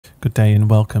Good day and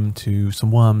welcome to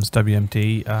some Worms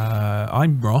W.M.D.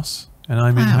 I'm Ross and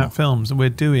I'm in Hat Films and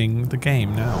we're doing the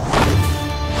game now.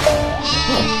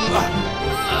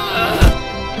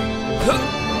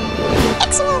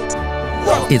 Excellent!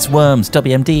 It's Worms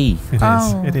WMD.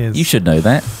 It is. You should know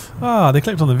that. Ah, they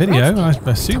clicked on the video. I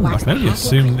assume, I can only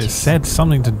assume it said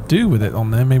something to do with it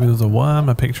on there. Maybe there was a worm,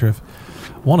 a picture of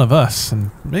one of us, and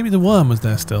maybe the worm was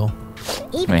there still.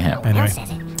 Anyway, have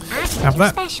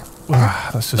that.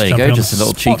 That's just there you go, just a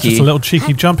little cheeky... Just a little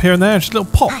cheeky jump here and there, just a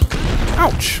little pop.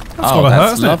 Ouch. That's oh,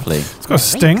 that's lovely. It's got a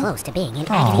sting.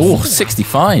 Oh,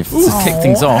 65. Ooh. To kick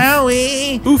things off.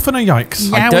 Owie. Oof and a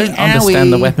yikes. I don't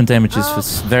understand the weapon damages for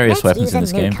various weapons in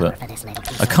this game, but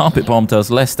a carpet bomb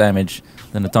does less damage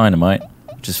than a dynamite,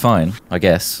 which is fine, I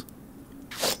guess.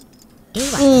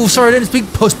 Oh, sorry, I don't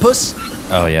speak puss.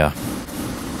 Oh, yeah.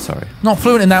 Sorry. Not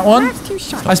fluent in that one.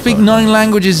 I speak 9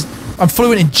 languages. I'm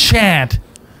fluent in Chad.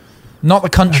 Not the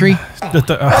country.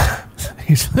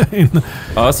 He's in the,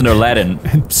 oh, that's an Aladdin,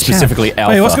 specifically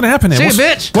Alpha. Wait, what's going to happen here? See you,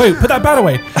 bitch! Wait, put that bat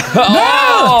away.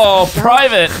 Oh,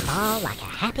 private!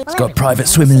 It's got private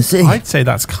swim in the sea. I'd say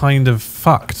that's kind of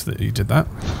fucked that you did that.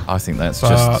 I think that's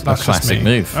just a classic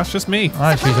move. That's just me.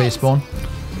 I choose where you spawn.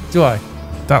 Do I?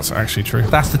 That's actually true.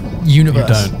 That's the universe.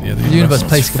 You don't. Yeah, the universe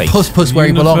places puss where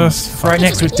he belongs. Right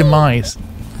next to its demise.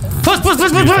 Puss!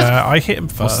 I hit him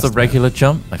first. What's the regular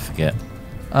jump? I forget.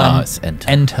 It's enter.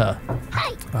 Enter.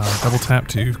 Double tap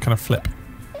to kind of flip.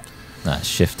 That's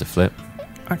shift to flip.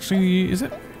 Actually, is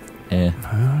it? Yeah.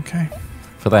 Okay.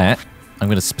 For that, I'm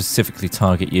going to specifically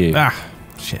target you. Ah,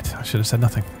 shit. I should have said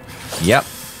nothing. Yep.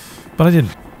 But I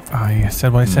didn't. I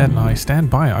said what I said and I stand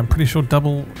by it. I'm pretty sure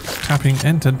double tapping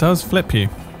enter does flip you.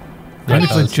 Yeah, only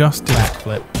because I just did it.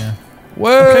 Flip, yeah. Whoa!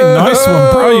 Okay, nice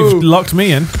one, bro. You've locked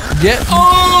me in. Yeah.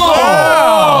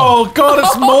 Oh God!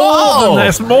 It's more than that.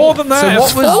 It's more than that. So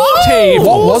what was 40?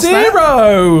 What was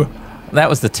that? That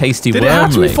was the tasty worm. Did it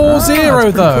have to be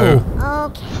 4-0 though? Cool.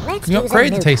 Okay, let's you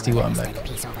upgrade the tasty worm though.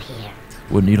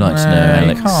 Wouldn't you like to know,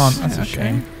 Alex? You can't. That's a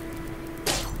shame.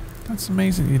 That's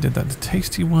amazing you did that. The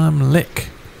tasty worm lick.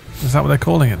 Is that what they're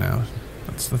calling it now?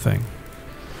 That's the thing.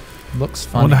 Looks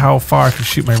fun. I wonder how far I can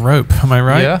shoot my rope. Am I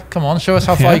right? Yeah. Come on, show us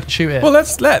how far you can shoot it. Well,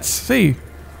 let's see.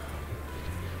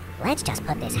 Let's just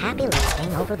put this happy little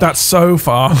thing over there. That's so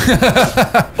far.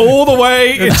 All the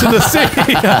way into the sea.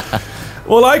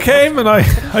 Well, I came and I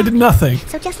did nothing.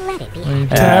 So just let it be.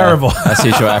 Terrible. That's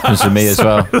usually what happens to me as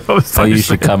well. I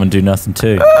usually come and do nothing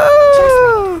too. Just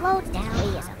let it float down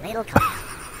as a little cloud.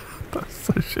 That's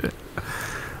so shit.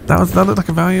 That looked like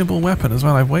a valuable weapon as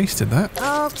well. I wasted that.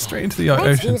 Okay. Straight into the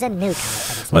Let's ocean. use a new color for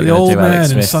this. Like the old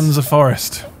man in Sons of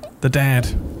Forest. The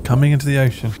dad coming into the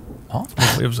ocean. What?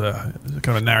 It was a kind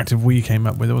of a narrative we came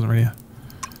up with. It wasn't really a...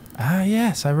 Ah,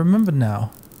 yes, I remember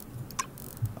now.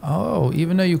 Oh,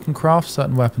 even though you can craft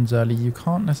certain weapons early, you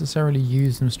can't necessarily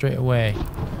use them straight away.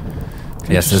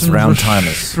 Yes, there's round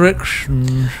timers.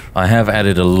 Restrictions. I have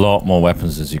added a lot more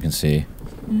weapons, as you can see.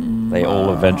 They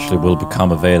all eventually will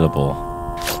become available.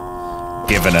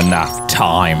 Given enough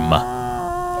time.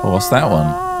 Well, what's that one?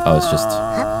 Oh, it's just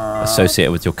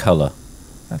associated with your colour.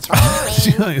 That's right. Did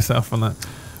you hurt yourself on that?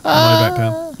 On the way back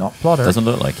down? Not plotter. Doesn't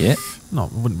look like it. No,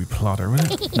 it wouldn't be plodder,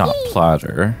 would it? Not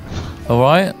plotter.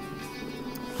 Alright.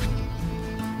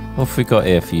 What have we got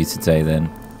here for you today then?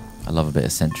 I love a bit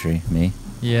of Sentry, me.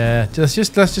 Yeah, let's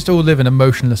just all live in a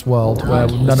motionless world where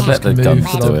none of us let can the move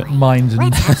guns with do our it. minds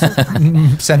and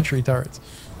sentry turrets.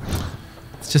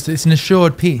 It's an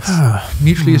assured peace.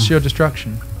 Mutually assured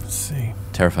destruction. Let's see.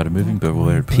 Terrified of moving, but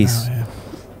we're at peace.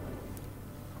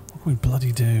 What can we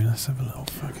bloody do? Let's have a little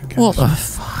fucking go. What the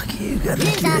fuck are you gonna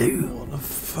do? What the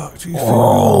fuck do you think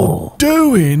you're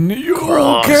doing? You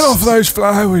get off those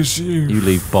flowers, you. You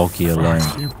leave Boggy alone.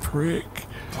 You prick.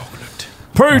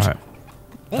 Prude! Right.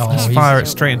 Let's fire it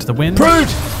straight into the wind. Prude!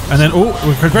 And then, oh,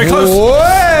 we're very close.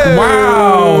 Whoa.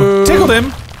 Wow! Tickled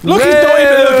him. Look, he's not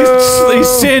even, look, he's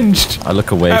singed. I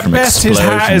look away At from best, explosions, his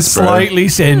hat is bro. slightly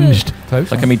singed. Close.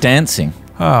 Look at me dancing.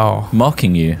 Oh.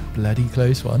 Mocking you. Bloody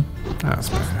close one. That's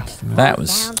bad. That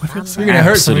was I feel sad. You're gonna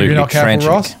hurt someone if you're not careful, tragic.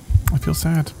 Ross. I feel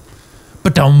sad.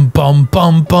 Ba-dum bum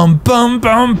bum bum bum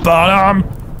bum bum.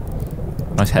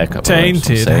 Nice haircut.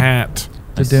 Tainted hat.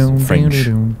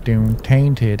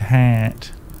 Tainted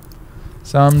hat.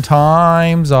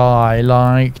 Sometimes I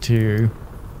like to.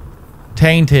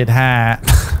 Tainted hat.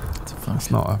 That's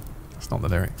not the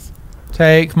lyrics.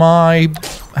 Take my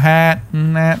hat,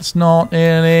 and that's not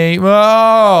really.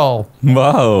 Whoa!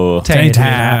 Whoa. Tainted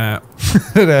hat.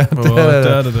 Oh, da,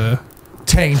 da, da.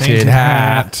 Tainted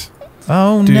hat.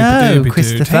 Oh no,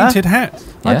 Christopher. Tainted hat.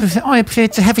 Yeah. I prefer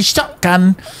to have a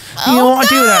shotgun. You know what I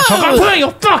do with that? I'll put it in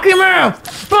your fucking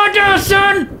mouth. Put down,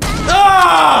 son.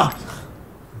 Ah!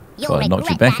 Well, it knocked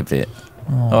you back a bit.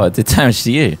 Oh, it did damage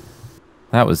to you.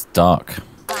 That was dark.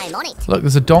 I'm on it. Look,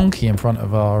 there's a donkey in front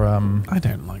of our. I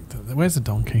don't like that. Where's the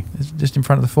donkey? It's just in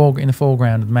front of the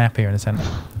foreground of the map here in the centre.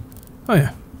 Oh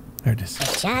yeah, there it is. It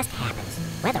just happens.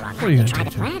 Whether or What not are you you gonna try do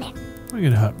to to me? plan it. What are you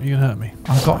gonna hurt me? You're gonna hurt me.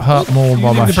 I got hurt more by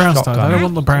You my need the brown stars. I don't shotgun.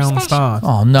 want the brown stars.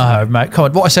 Oh no, mate! Come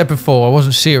on, what I said before, I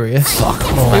wasn't serious. Fuck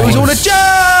off. It was all a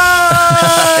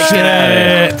joke.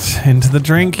 Shit! Into the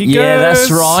drink he Yeah, goes.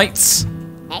 that's right.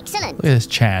 Excellent. Look at this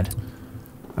Chad.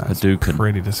 That's Hadouken.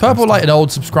 pretty disgusting. Purple like an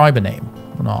old subscriber name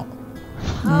or not?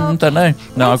 Don't know.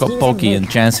 No, I've got Boggy and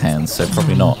Jazz hands, so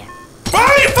probably not.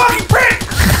 Oh, you fucking prick!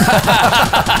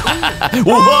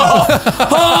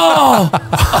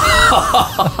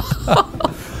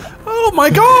 Oh my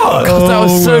god! That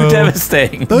was so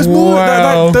devastating. Those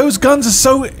those guns are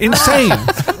so insane.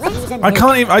 I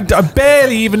can't even. I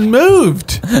barely even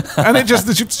moved, and it just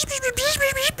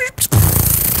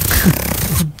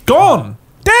gone,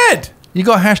 dead. You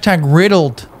got hashtag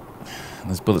riddled.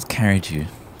 Those bullets carried you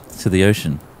to the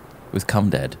ocean with cum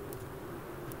dead.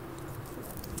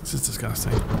 This is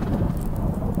disgusting.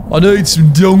 I need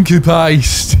some donkey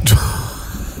paste.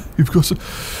 You've got some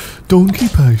donkey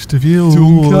paste, have you?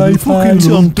 Donkey paste.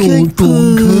 Donkey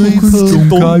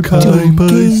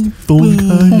paste.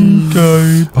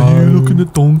 Are you looking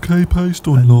at donkey paste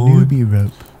online?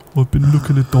 rope. I've been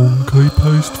looking at donkey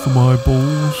paste for my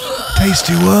balls.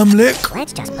 Tasty worm lick.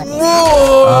 Let's just put this.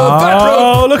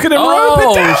 Oh, look at him rope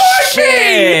it down!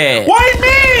 shit! Why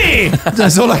me?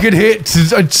 That's all I could hit.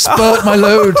 I spurt my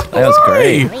load. That was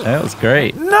great. That was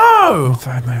great. No! I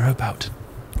had my rope out.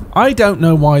 I don't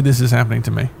know why this is happening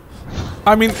to me.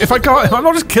 I mean, if I'm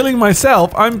not just killing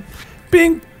myself, I'm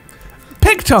being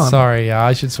picked on. Sorry, yeah,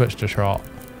 I should switch to shot.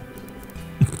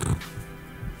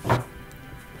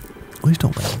 Please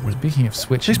don't let him win. Speaking of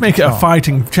switching, Please make it a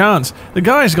fighting chance. The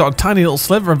guy's got a tiny little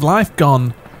sliver of life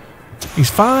gone. He's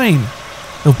fine.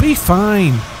 He'll be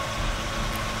fine.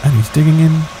 And he's digging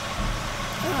in.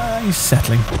 He's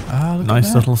settling.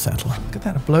 Nice little settler. Look at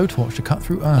that, a blowtorch to cut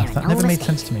through Earth. That never made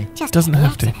sense to me. Just Doesn't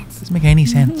have to. Doesn't make any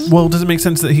sense. Well, does it make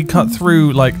sense that he cut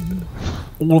through like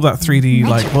all of that 3D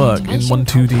like work in one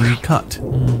 2D cut?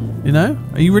 You know?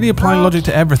 Are you really applying logic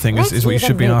to everything? Is what you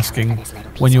should be asking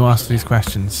when you ask these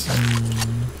questions.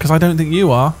 Because I don't think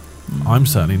you are. I'm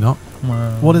certainly not.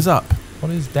 What is up?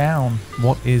 What is down?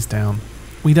 What is down?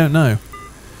 We don't know.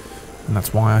 And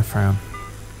that's why I frown.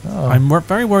 Oh. I'm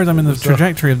very worried I'm in the There's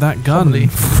trajectory of that gun somebody.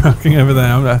 fucking over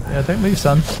there. I'm Yeah, don't move,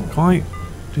 son. quite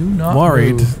Do not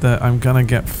worried move. that I'm gonna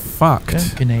get fucked.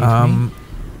 Don't grenade me.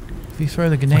 If you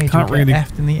throw the grenade, can't you really- get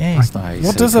effed in the ass. Nice.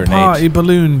 What does a party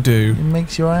balloon do? It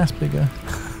makes your ass bigger.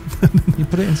 You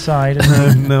put it inside No,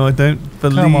 and no, I don't on.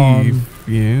 believe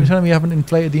you. you're telling me you haven't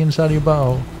inflated the inside of your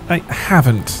bowl. I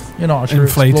haven't You're not a true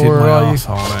inflated explorer, my are you?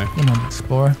 asshole, no. You're not an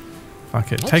explorer.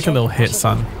 Fuck it. Take a little hit,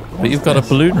 son. But you've got a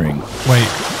balloon ring. Wait.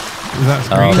 Was that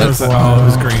Oh, green? that's- it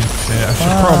was green. Shit, I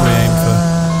should probably aim for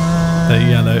the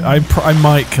yellow. I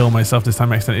might kill myself this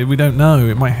time accidentally. We don't know.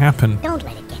 It might happen. Don't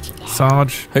let it get you down.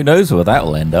 Sarge. Who knows where that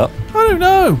will end up? I don't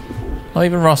know. Not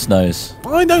even Ross knows.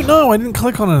 I don't know. I didn't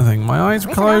click on anything. My eyes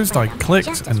were closed. I clicked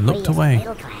Just as and looked free as a away.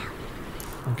 little crowd.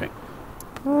 Okay.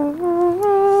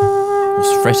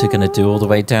 What's Fretta going to do all the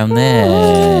way down there?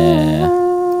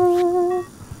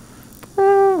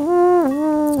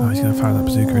 Oh, he's going to fire that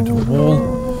bazooka into a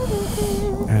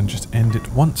wall and just end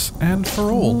it once and for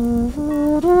all.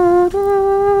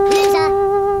 Loser.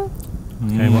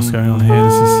 Okay, what's going on here?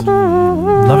 This is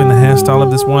loving the hairstyle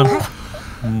of this one.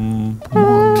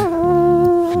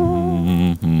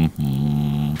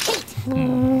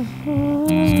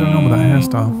 What's going on with that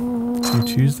hairstyle? Do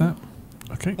you choose that?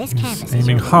 Okay, This he's canvas is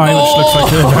aiming yours. high, which looks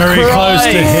like they're very close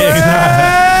to hitting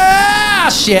that. Ah,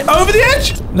 shit! Over the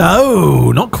edge?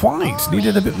 No, not quite.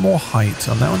 Needed a bit more height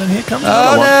on that one. And here comes Oh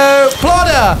another one. no!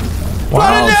 Plotter!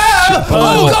 Plotter, no! Burn,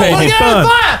 Oh, God, baby, get burn, on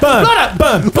fire! burn, Plotter!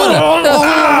 burn, burn.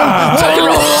 Tuck and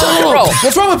roll, tuck and roll.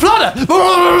 What's wrong with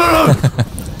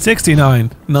Plotter?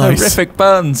 69. Nice. Horrific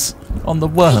burns on the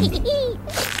worm.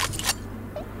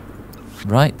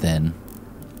 Right then.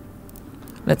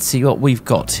 Let's see what we've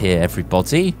got here,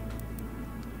 everybody.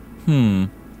 I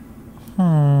don't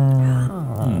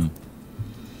know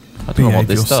what Behave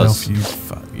this yourself, does. you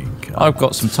fucking cunt. I've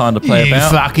got some time to play You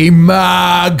about. fucking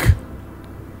mug!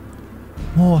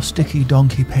 More sticky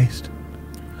donkey paste.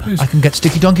 I can get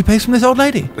sticky donkey paste from this old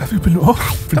lady. Have you been? Oh,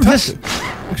 fantastic.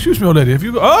 Yes. Excuse me, old lady. Have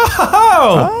you got?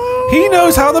 Oh! He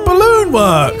knows how the balloon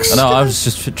works. No, I was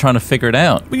just trying to figure it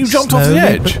out. But you jumped off the Slowly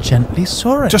edge. but gently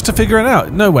soar it. Just to figure it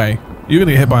out. No way. You're going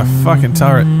to get hit by a fucking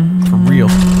turret. For real.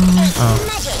 Oh.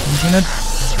 I'm gonna...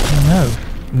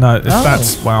 No. No,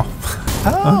 that's... Wow.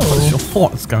 Oh.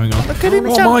 What's going on? Look at him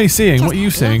What jump. am I seeing? What are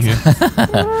you seeing here?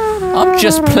 I'm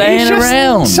just playing He's just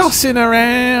around. tossing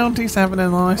around. He's having a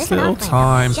nice little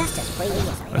time. Just as freely as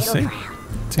a Let's little see. crowd.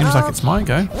 Seems like it's my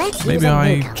go. Let's Maybe use a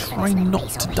I new cover try for this not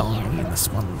place. to die in this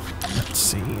one. Let's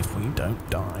see if we don't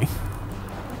die.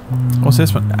 What's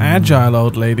this one? Agile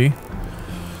old lady.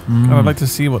 God, I'd like to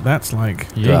see what that's like.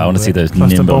 Yeah, I want to see those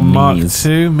Cluster nimble bomb Mark knees.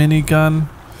 II minigun.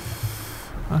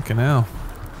 Fucking hell.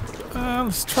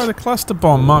 Let's try the cluster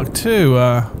bomb Mark II.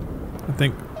 I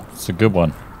think. It's a good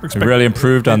one. Expect- We really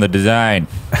improved on the design.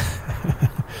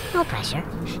 No pressure.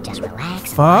 Just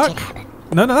relax. Fuck. And watch it happen.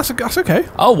 No, that's okay.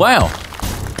 Oh, wow.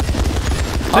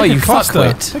 Oh, Take you a cluster.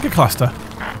 fuckwit. Take a cluster.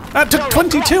 That took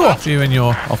 22 off you in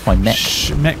your Off my neck.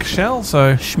 mech shell,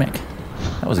 so. Schmeck.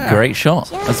 That was Yeah. a great shot.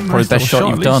 That's probably Nice the best little shot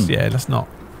you've at done. least. Yeah, let's not.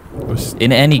 It was,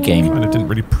 In any game. and it didn't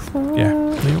really. Yeah,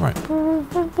 no, you're right.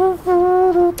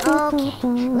 Okay,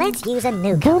 let's use a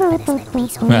new cover for this little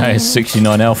piece of It's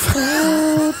 69 elf.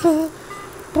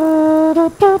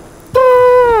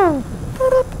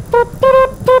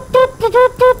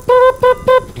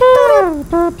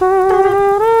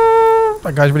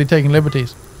 That guy's really taking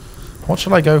liberties. What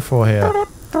shall I go for here?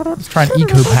 Let's try an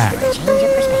eco pack. change of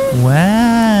perspective. Wow.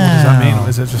 What does that mean?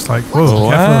 Is it just like, whoa,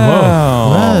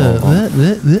 careful,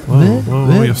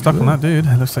 whoa, you're stuck on that dude.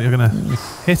 It looks like you're gonna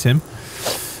hit him.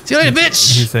 See you later,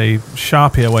 bitch! He's a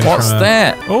sharpie away What's from a...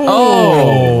 that?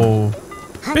 Oh!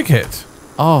 Big hit.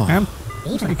 Oh, And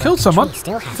Even you though killed the someone. tree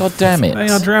still has god damn They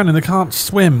are it. drowning. They can't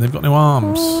swim. They've got no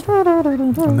arms.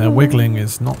 And their wiggling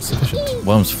is not sufficient.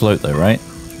 Worms float though, right?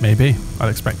 Maybe. I'd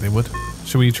expect they would.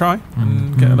 Shall we try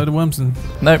and get a load of worms and...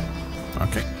 Nope.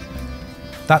 Okay.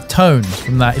 That tone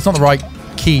from that, it's not the right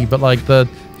key, but like the...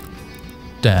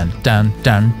 Dun, dun,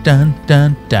 dun, dun,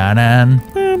 dun, dun,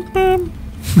 dun.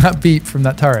 That beat from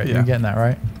that turret, Yeah. you're getting that,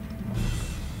 right?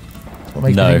 What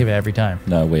makes No. me think of it every time?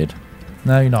 No, weird.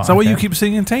 No, you're not. Is that what okay. you keep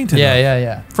seeing in Tainted? Yeah, now?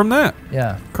 yeah, From that?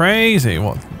 yeah. Crazy.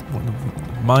 What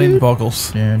mind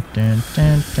boggles. Dun, dun,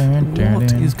 dun, dun, dun, What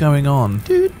dun. is going on?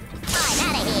 Dude.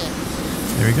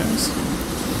 Here he goes.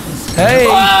 Hey!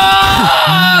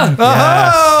 Yes.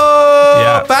 Oh!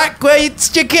 Yeah. Back where you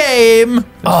came!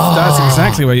 That's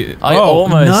exactly where you... I oh,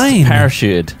 almost 9.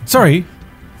 parachuted. Sorry.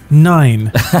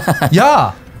 9.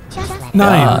 Yeah! just like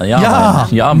 9.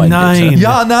 Yeah, my Nine. bitch.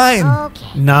 Yeah, 9!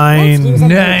 Okay. 9. Let's use a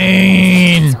new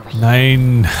Nine. cover for this over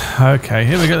here. 9. Okay,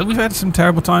 here we go. We've had some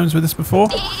terrible times with this before.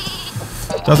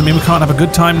 Doesn't mean we can't have a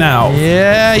good time now.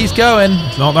 Yeah, he's going.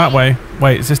 Not that way.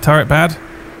 Wait, is this turret bad?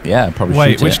 Yeah, probably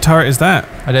Wait, shoot which it. turret is that?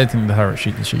 I don't think the turret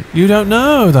shoot the sheep. You don't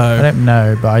know, I though. don't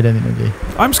know, but I don't think they do.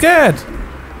 I'm scared.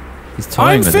 He's toying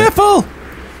I'm with fearful.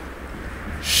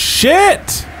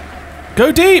 Shit.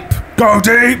 Go deep. Go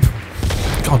deep.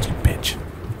 God, you bitch.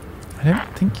 I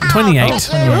don't think you... 28.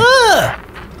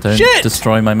 it. Don't Shit!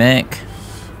 destroy my mech.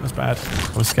 That's bad.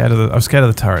 I was scared of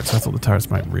the turrets. I thought the turrets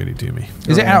might really do me.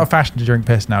 Is it out of fashion to drink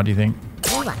piss now, do you think? Do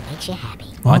what makes you happy.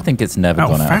 I think it's never Out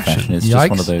of gone out of fashion? fashion. It's just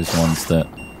one Yikes. of those ones that...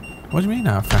 What do you mean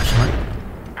out of fashion?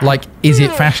 Like, Like, is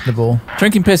it fashionable?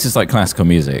 Drinking piss is like classical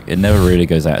music. It never really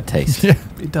goes out of taste. Yeah.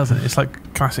 it doesn't. It's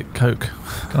like classic Coke.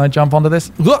 Can I jump onto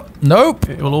this? Nope!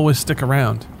 It will always stick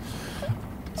around.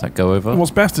 Does that go over? And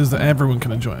what's best is that everyone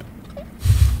can enjoy it.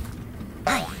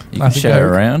 You can Classic share it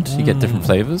Coke. around. You get different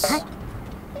flavors.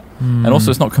 And also,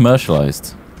 it's not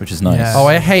commercialized, which is nice. Yeah. Oh,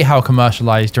 I hate how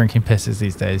commercialized drinking piss is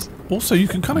these days. Also, you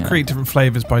can kind of Yeah. create different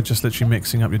flavors by just literally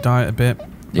mixing up your diet a bit.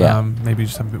 Yeah. Maybe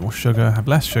just have a bit more sugar, have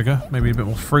less sugar, maybe a bit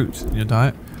more fruit in your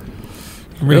diet.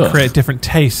 You can really Ugh. create a different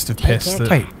taste of piss. That,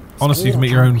 Wait. honestly, you can make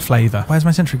your own flavor. Where's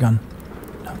my sentry gun?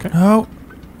 Okay. No.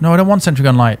 No, I don't want sentry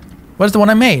gun light. Where's the one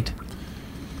I made?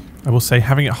 I will say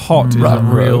having it hot is a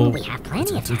Ruh-roh. real... We have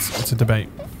plenty of time. It's a debate.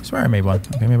 I swear I made one.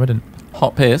 Okay, maybe I didn't.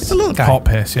 Hot piss. It's a little guy. Hot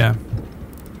piss, yeah.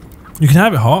 You can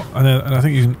have it hot, and I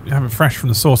think you can have it fresh from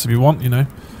the source if you want, you know.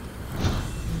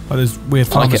 Like there's weird I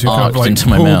like farmers it who kind arced of like into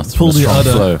my pull, mouth. pull with a the strong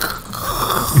udder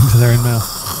flow. into their own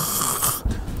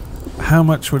mouth. How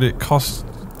much would it cost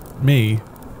me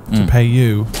to pay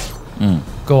you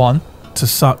Go on. to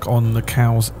suck on the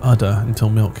cow's udder until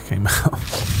milk came out?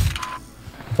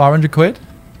 500 quid?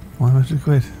 100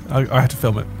 quid. I had to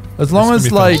film it. As long It's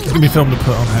as, gonna be like... filmed. It's gonna be filmed and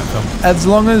put on that film. As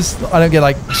long as I don't get,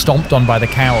 like, stomped on by the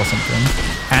cow or something,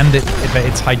 and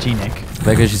it's hygienic.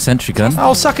 There goes your sentry gun.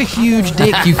 I'll suck a huge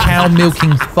dick, you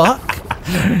cow-milking fuck.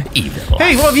 Evil.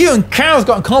 Hey, what have you and cows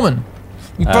got in common?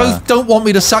 You both don't want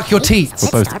me to suck your teats.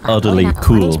 We're both utterly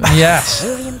cool. Yes.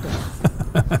 William Blue.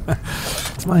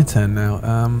 my turn now.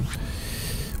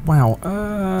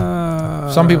 Wow.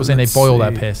 Some people saying they let's boil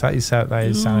their see. piss. That is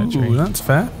sanitary. Ooh, that's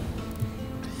fair.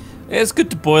 It's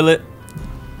good to boil it.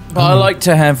 But I like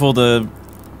to have all the...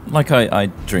 Like I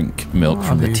drink milk What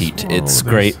from are the these? teat. What are It's all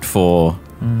great for...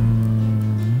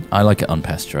 I like it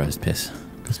unpasteurized piss.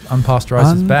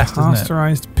 Unpasteurized is best, isn't it?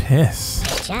 Unpasteurized piss.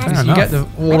 Fair Just You enough. get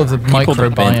all of the People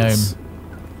that microbiome.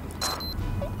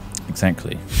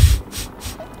 Exactly.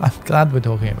 I'm glad we're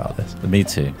talking about this. Me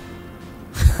too.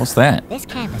 What's that? this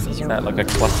canvas is your Is that like a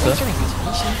Use cluster? your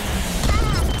imagination.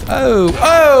 Oh!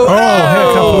 Oh,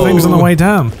 hey, a couple of things on the way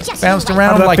down. Just Bounced use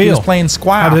around that like he was feel? playing How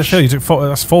squash. did it feel? You took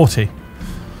that's 40.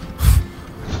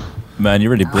 Man, you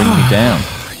really bring me down.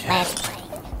 Let's play.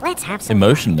 Let's have some.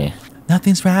 Emotionally.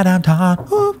 Nothing's right, I'm tired.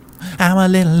 Ooh, I'm a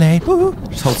little late. Ooh.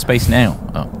 Just hold space now.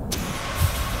 Oh.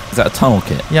 Is that a tunnel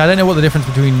kit? Yeah, I don't know what the difference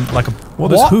between like a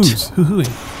What is who's? Hooey.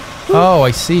 Oh,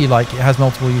 I see. Like it has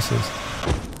multiple uses.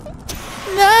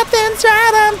 Nothing's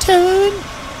right, I'm tired.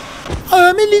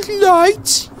 I'm a little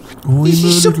light. This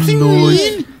is something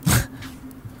real.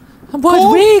 I'm wide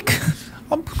awake.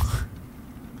 I'm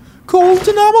cold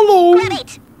and I'm alone. Grab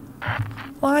it.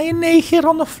 Lying naked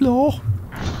on the floor.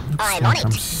 I'm on I'm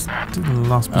it. still in the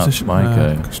last position. my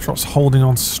go. Trot's holding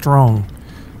on strong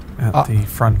at the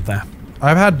front there.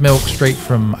 I've had milk straight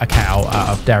from a cow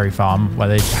at a dairy farm where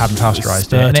they haven't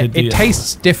pasteurized it, and Started, it yeah.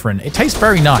 tastes different. It tastes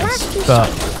very nice, but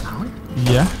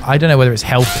Yeah. I don't know whether it's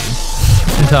healthy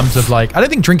in terms of like. I don't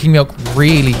think drinking milk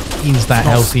really is that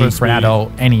not healthy supposed for an to be.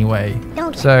 adult anyway.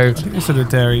 Don't So, I think sort of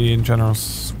dairy in general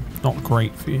is not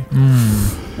great for you.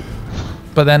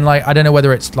 but then like I don't know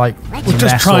whether it's like just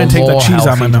less try or and take the more cheese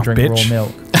out of my healthy to mouth, drink bitch. raw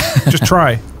milk. Just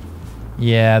try.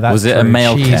 Yeah, that's Was it a true.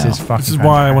 male cheese cow? is fucking This is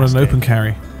why I want an open fantastic.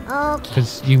 carry. Okay.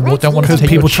 Because you Let's don't want to use take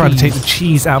Because people your try to take cheese. the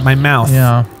cheese out of my mouth.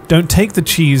 Yeah. Don't take the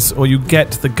cheese or you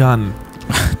get the gun.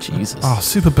 Jesus. Oh,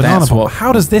 super banana That's bomb. what-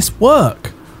 How does this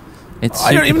work? It's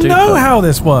I don't super even know duper. how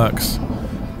this works.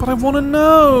 But I want to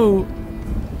know.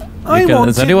 I want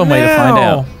There's it only one way to find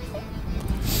now. out.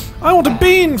 I want a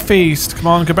bean feast. Come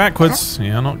on, go backwards.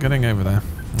 Yeah, I'm not getting over there.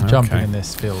 Jumping Okay. in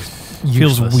this feels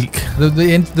Feels useless. weak.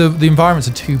 The environments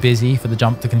are too busy for the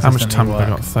jump to How consistently much time have I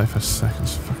work. got? 35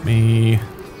 seconds. Fuck me.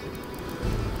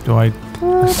 Do I...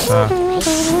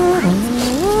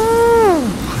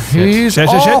 He's Shit.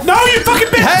 off. No, you fucking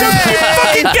bitch! Don't you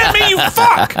fucking get me, you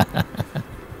fuck!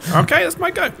 Okay, that's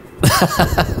my go.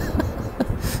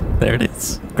 There it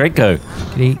is. Great go.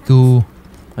 Great go.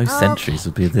 Those Okay, sentries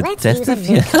would be the Let's death use a of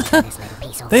you. milk on this little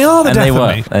piece of They are the And death they of were.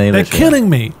 me. And they They're literally killing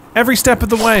me every step of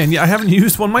the way, and yet I haven't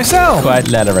used one myself. Quite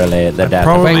literally, the death of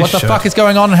probably Wait, what the should. fuck is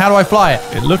going on and how do I fly it?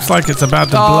 It looks like it's about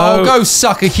to Oh, blow. go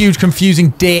suck a huge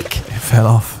confusing dick. It fell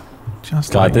off.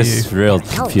 Just God, like this you. is real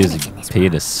confusing.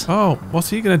 Penis. Oh, what's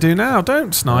he going to do now?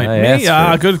 Don't snipe I me. asked for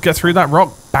Ah, it. good. Get through that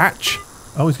rock batch.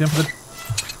 Oh, he's going for the...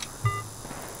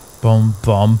 Bum,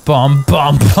 bum, bum,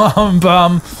 bum, bum,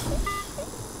 bum.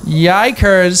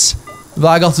 Yikers. Have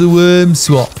I got a worm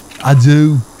swap? I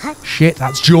do. Shit,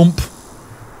 that's jump.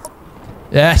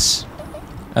 Yes.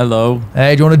 Hello.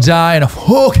 Hey, do you want to die in a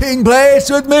fucking place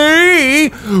with me?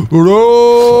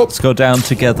 No. Let's go down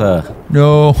together.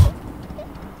 No.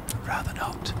 I'd rather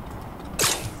not.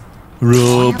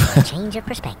 Rope. Change your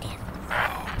perspective.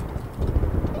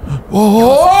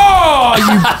 Oh,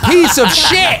 you piece of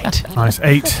shit! Nice.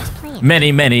 8.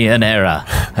 Many, many an era.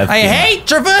 I hate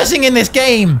traversing in this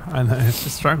game. I know. It's a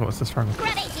struggle. It's a struggle.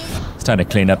 It's time to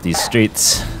clean up these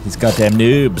streets. These goddamn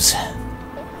noobs.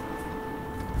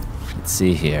 Let's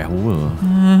see here. Whoa.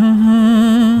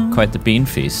 Quite the bean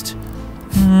feast.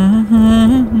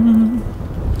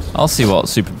 I'll see what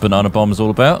Super Banana Bomb is all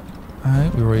about.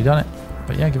 Alright, we've already done it.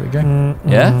 But yeah, give it a go.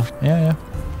 Yeah? Yeah.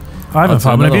 I haven't I'll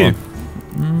fired one of another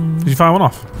you. Did you fire one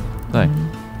off? No, I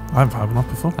haven't fired one off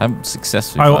before. I haven't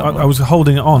successfully I fired one. was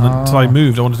holding it on until I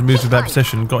moved. I wanted to move to that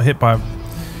position. Got hit by a...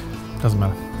 Doesn't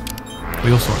matter.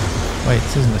 We all saw it. Wait,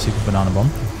 this isn't a super banana bomb.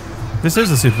 This is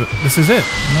the super... This is it.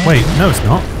 Wait, no, it's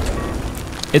not.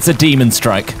 It's a demon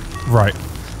strike. Right.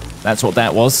 That's what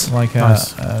that was. Like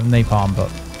Nice. a napalm, but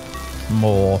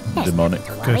more. Demonic.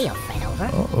 Worry your friend over.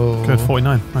 Oh, Good.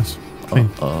 49. Nice. Clean.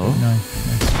 Oh,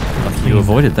 No. you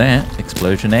avoided that.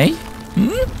 Explosion, eh?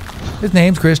 His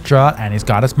name's Chris Trott, and he's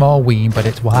got a small ween, but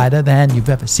it's wider than you've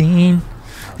ever seen.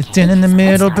 It's thin in the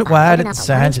middle, but wide at the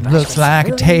sides. It looks like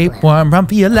a tapeworm. Run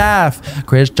for your life.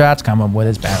 Chris Trott's coming with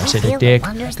his parasitic dick.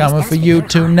 Coming for you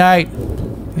tonight.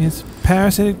 His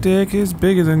parasitic dick is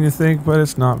bigger than you think, but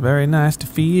it's not very nice to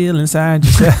feel inside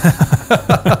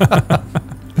yourself.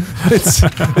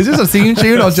 Is this a theme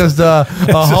tune or just a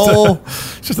whole?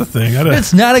 It's just a thing. I don't.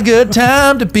 It's not a good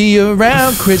time to be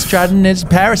around Chris Trott and his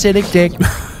parasitic dick.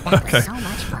 That Okay. was so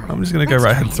much fun. I'm just going to go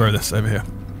right ahead and throw this over here.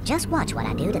 Just watch what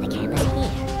I do to the canvas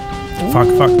here. Fuck.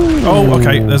 Oh,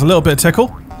 okay. There's a little bit of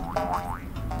tickle.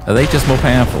 Are they just more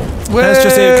powerful?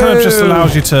 It kind of just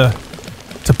allows you to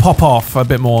pop off a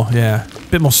bit more. Yeah,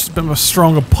 bit more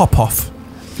stronger pop off,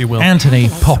 if you will. Anthony,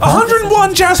 pop off.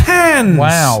 101 jazz hands.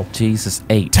 Wow. Jesus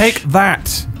H. Take that,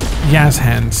 Yaz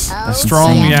hands. A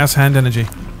strong insane. Yaz hand energy.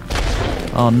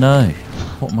 Oh no.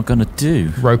 What am I gonna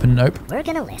do? Rope and nope. We're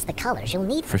gonna list the colors you'll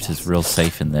need for Fritter's this. real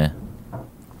safe in there.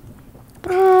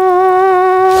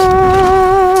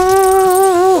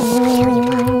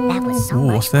 That was so Ooh,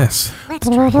 much what's this? Let's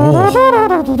try it.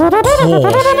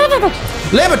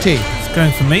 Liberty. It's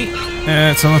going for me.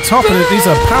 It's on the top, and these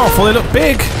are powerful. They look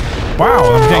big. Wow,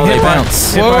 I'm getting they hit by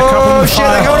bounce. a couple Whoa, of shit,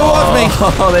 they're coming towards me.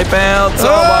 Oh, they bounce! Oh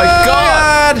my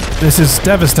god! This is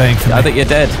devastating for me. I think you're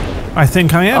dead. I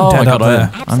think I am Oh dead my up god,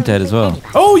 there. I'm dead as well.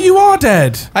 Oh, you are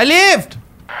dead. I lived.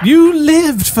 You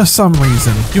lived for some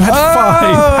reason. You had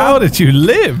 5. How did you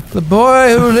live? The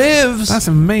boy who lives. That's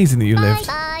amazing that you lived.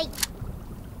 Bye.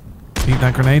 Eat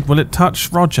that grenade. Will it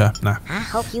touch Roger? Nah. I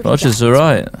hope you Roger's enjoy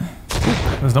alright.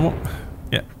 There's no one.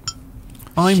 Yeah.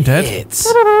 I'm dead.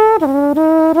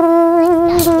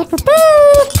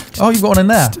 Oh, you've got one in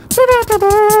there.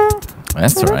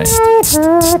 That's alright.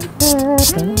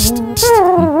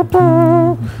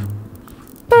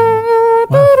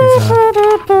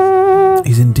 Wow,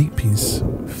 he's in deep. He's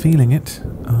feeling it.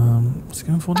 What's he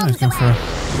going for now? He's going for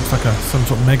looks like some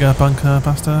sort of mega bunker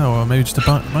buster, or maybe just a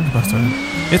bunker buster.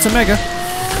 It's a mega.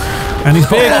 And he's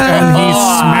big, and he's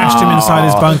smashed him inside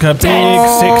his bunker. Big 60.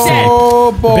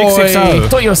 Oh boy. Big 6-0.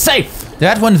 Thought you were safe.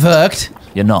 That one worked.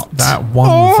 You're not. That one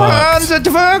Oh, worked. and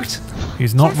it worked.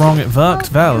 He's not wrong, it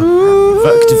worked well.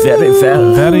 Worked very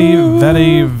well. Very,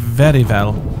 very, very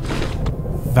well.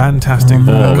 Fantastic Oh,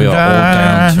 work. we are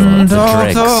all down to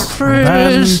the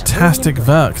dregs. Fantastic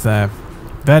work there.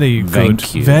 Very good.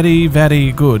 Thank you. Very,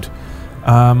 very good.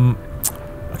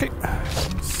 Okay,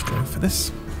 let's go for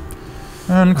this.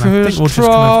 And I think Chris we'll just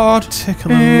kind of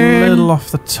tickle a little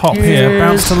off the top here.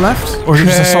 Bounce to the left? Or is it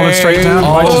just a solid straight down? It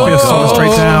might just be a solid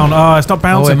straight down. Oh, it's not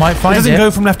bouncing. it might find doesn't it. go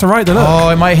from left to right, though, look. Oh,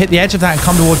 it might hit the edge of that and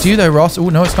come towards you though, Ross. Oh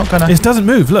no, it's not gonna. It doesn't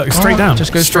move. Look, it's straight down.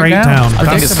 Just go straight down. I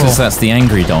think it's because that's the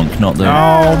angry donk, not the,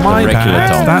 Oh, my the regular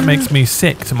bad. donk. That makes me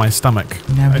sick to my stomach.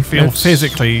 Now I feel let's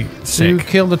physically You sick.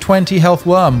 killed a 20 health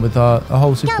worm with a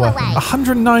whole super Go weapon. away.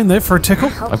 109 though for a tickle.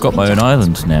 I've got my own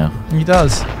island now. He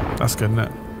does. That's good, isn't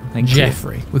it? Thank you.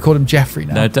 Jeffrey. We call him Jeffrey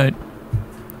now. No, don't.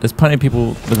 There's plenty of people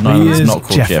with an island that's is not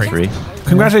called Jeffrey. Jeffrey.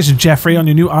 Congratulations, Jeffrey, on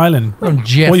your new island. Call him What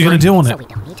Jeffrey. are you going to do on So it? we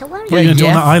don't need to worry. What are you going to do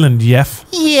on that island, Yef?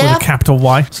 With a capital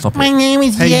Y. Stop My it. name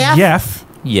is Hey, Jeff. Yef.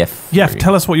 Yef. Yef,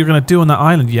 tell us what you're going to do on that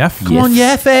island, Yef. Come on,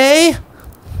 Jeff, eh?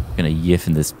 Gonna yef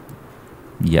in this.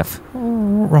 Yef.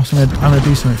 Ross, I'm gonna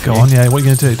do something for Go you. on, yeah, what are you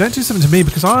going to do? Don't do something to me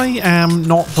because I am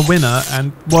not the winner.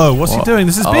 And whoa, what's he What? doing?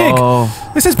 This is big.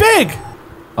 Oh. This is big.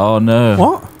 Oh no.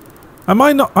 What? Am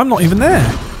I not? I'm not even there.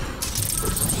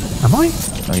 Am I?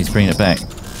 Oh, he's bringing it back.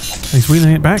 He's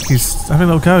wheeling it back. He's having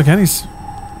a little go again. He's...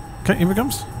 Okay, here it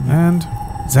comes. And...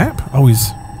 Zap. Oh,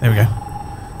 he's... There we go.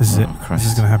 This is Oh, it. Christ.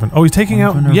 This is going to happen. Oh, he's taking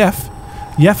out Yef.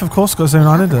 Yef, of course, got his own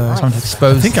island. Time to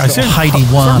expose I think I this see little him.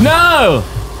 Heidi worm. No!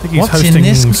 I think he's What's hosting in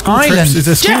this school island? trips. Is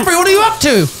there school... Jeffrey, what are you up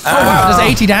to? Oh,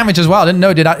 there's 80 damage as well. I didn't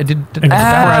know. Did Incredible.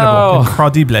 Ow.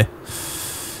 Incredible.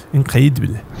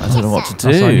 Incredible. I don't know what to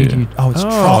Oh, sorry, do. it's Oh,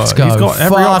 Trot's go. he's got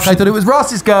every Fuck, option. I thought it was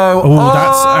Ross's go. Oh,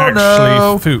 that's actually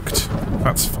no. fooked.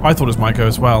 I thought it was my go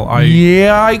as well.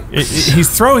 He's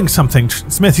throwing something.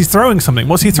 Smith, he's throwing something.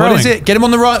 What's he throwing? What is it? Get him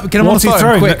on the right. Get him What's on he the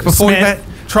phone throwing? quick before we Smith,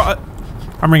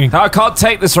 I'm ringing. I can't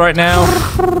take this right now.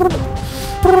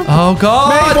 Oh god!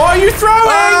 Mate, what are you throwing?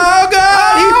 Oh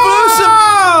god! He blew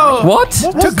some. What?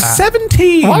 Took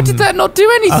 17. Why did that not do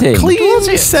anything? A clean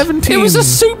 17. It was a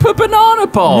super banana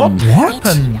bomb. What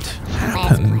Happened.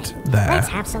 happened there? Let's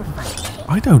have some fun.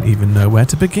 I don't even know where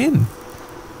to begin.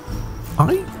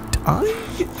 I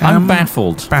I'm am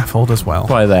baffled baffled as well.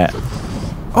 by that.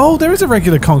 Oh, there is a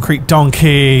regular concrete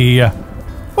donkey.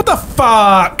 What the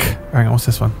fuck? Hang on, what's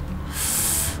this one?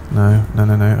 No.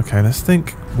 Okay, let's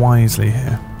think wisely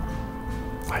here.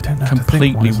 I don't know. how to think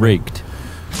Completely wisely. rigged.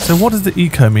 So what does the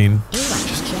eco mean?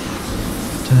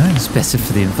 Dunno. It's better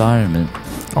for the environment.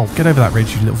 Oh, get over that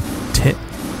ridge, you little tit.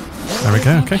 There we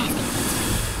go. Okay.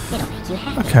 It'll make you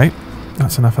happy. Okay,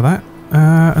 that's enough of that.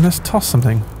 And let's toss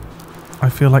something. I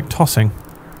feel like tossing.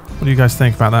 What do you guys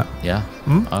think about that? Yeah.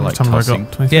 Hmm? I How much like time have tossing. I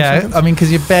got? 23 Yeah, seconds? I mean,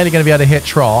 because you're barely going to be able to hit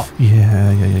Trot.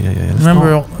 Yeah. Let's not-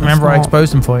 Remember, I let's not-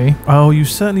 exposed him for you. Oh, you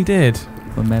certainly did.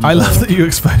 Remember. I love that you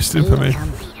exposed him for me.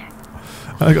 Become leader.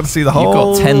 I got to see the whole.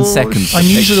 You've got 10 seconds. I'm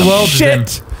used to the world with him.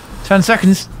 Shit! 10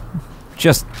 seconds.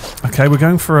 Just Okay, we're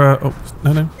going for a... Oh,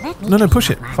 no,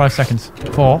 push it. 5 seconds.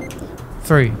 4,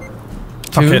 3, 2.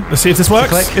 Fuck it. Let's see if this works.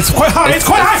 Click. It's quite high. It's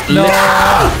quite high. No!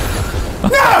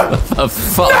 for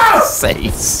fuck's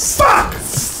sake. Fuck!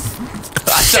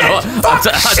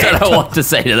 I don't know what to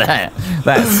say to that.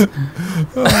 That's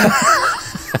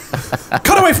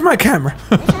Cut away from my camera.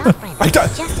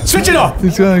 Switch it off.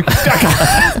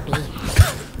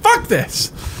 Fuck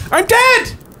this. I'm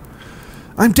dead.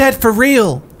 I'm dead for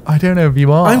real. I don't know if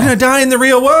you are. I'm gonna die in the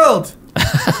real world.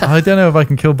 I don't know if I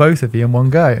can kill both of you in one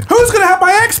go. Who's gonna have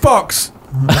my Xbox?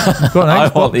 You've got an I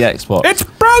Xbox. want the Xbox. It's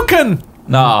broken.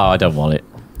 No, I don't want it.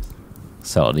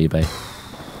 Sell it on eBay.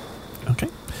 Okay.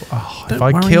 If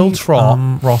I kill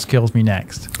Trot, Ross kills me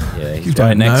next. Yeah, he's You right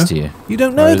don't next know. to you. You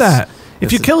don't know Whereas that. If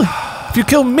this you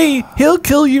kill me, he'll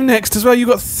kill you next as well. You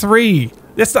got 3.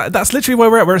 That's literally where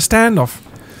we're at. We're at a standoff.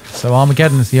 So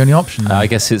Armageddon is the only option. I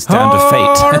guess it's down to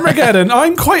fate. Armageddon.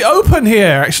 I'm quite open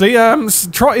here, actually.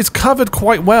 Trot is covered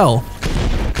quite well.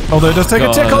 Although it does take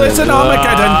a tickle. It's an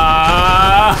Armageddon.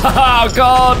 Oh,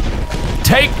 God.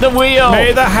 Take the wheel.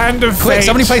 May the hand of Quick, fate.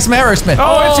 somebody play some Aerosmith.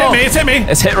 Oh, it's hit me. It's hit me.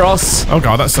 It's hit Ross. Oh,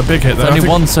 God, that's a big hit there. Only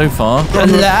one so far.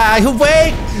 Lie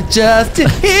awake just to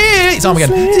hear. It's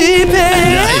Armageddon.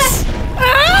 Nice.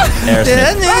 Aerosmith. Am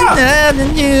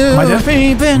I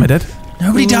dead? Am I dead?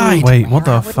 Nobody died. Wait, what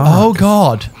the fuck? Oh,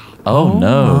 God. Oh,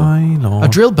 no. My Lord. A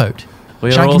drill boat. We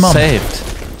are Shaggy all Mum. saved.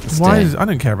 Why Stay. is, I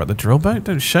don't care about the drill boat.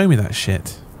 Don't show me that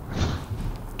shit.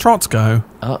 Trots go.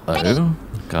 Uh-oh.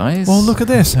 Guys. Well, look at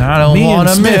this. I don't Me and wanna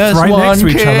Smith miss right next to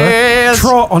one each other. kiss.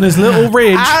 Trot on his little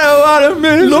ridge. I don't want to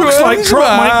miss Looks one like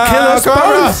Trot might kill us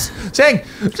smile. both. Sing.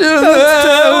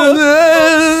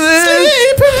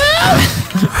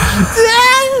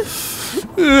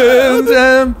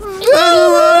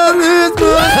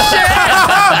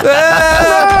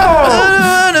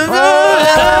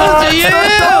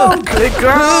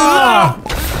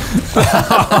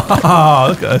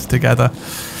 Look at us together.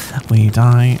 We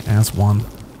die as one.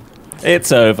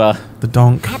 It's over. The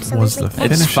donk was the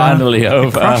finisher. It's finally It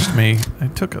over. crushed me.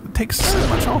 It takes so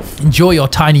much off. Enjoy your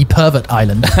tiny pervert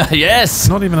island. Yes.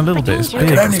 Not even a little bit. It's big.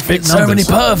 It's big So many numbers.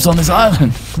 pervs on this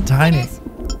island. Tiny.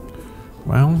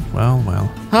 Well.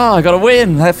 Oh, I got a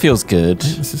win. That feels good.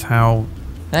 This is how.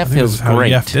 That I think this feels is how great.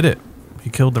 Jeff did it. He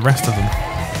killed the rest of them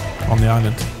on the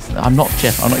island. I'm not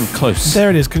Jeff. I'm not even close. There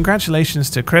it is.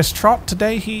 Congratulations to Chris Trott.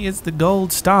 Today he is the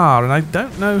gold star, and I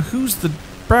don't know who's the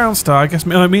brown star. I guess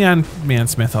me and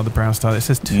Smith are the brown star. It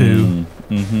says 2.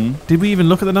 Mm-hmm. Did we even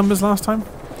look at the numbers last time?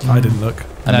 I didn't look.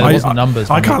 And it wasn't numbers.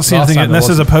 I can't see anything unless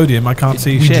there's a podium. I can't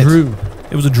see We shit. drew.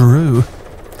 It was a drew.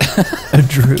 A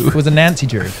drew. It was a Nancy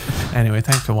Drew. Anyway,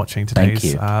 thanks for watching Thank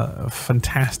today's you.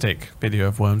 fantastic video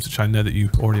of worms, which I know that you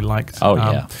already liked. Oh,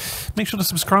 yeah. Make sure to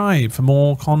subscribe for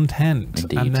more content.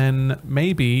 Indeed. And then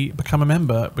maybe become a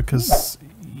member, because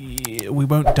we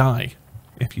won't die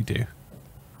if you do.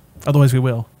 Otherwise we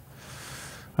will.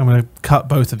 I'm going to cut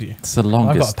both of you. It's the I've got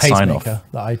longest a sign-off pacemaker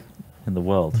that I in the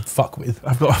world. fuck with.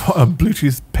 I've got a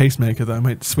Bluetooth pacemaker that I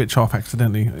might switch off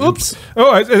accidentally. Oops.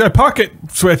 Oh, I pocket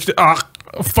switched it. Ah,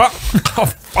 fuck. Oh,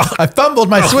 fuck. I fumbled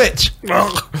my switch.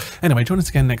 Anyway, join us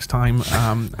again next time,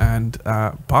 and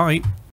bye.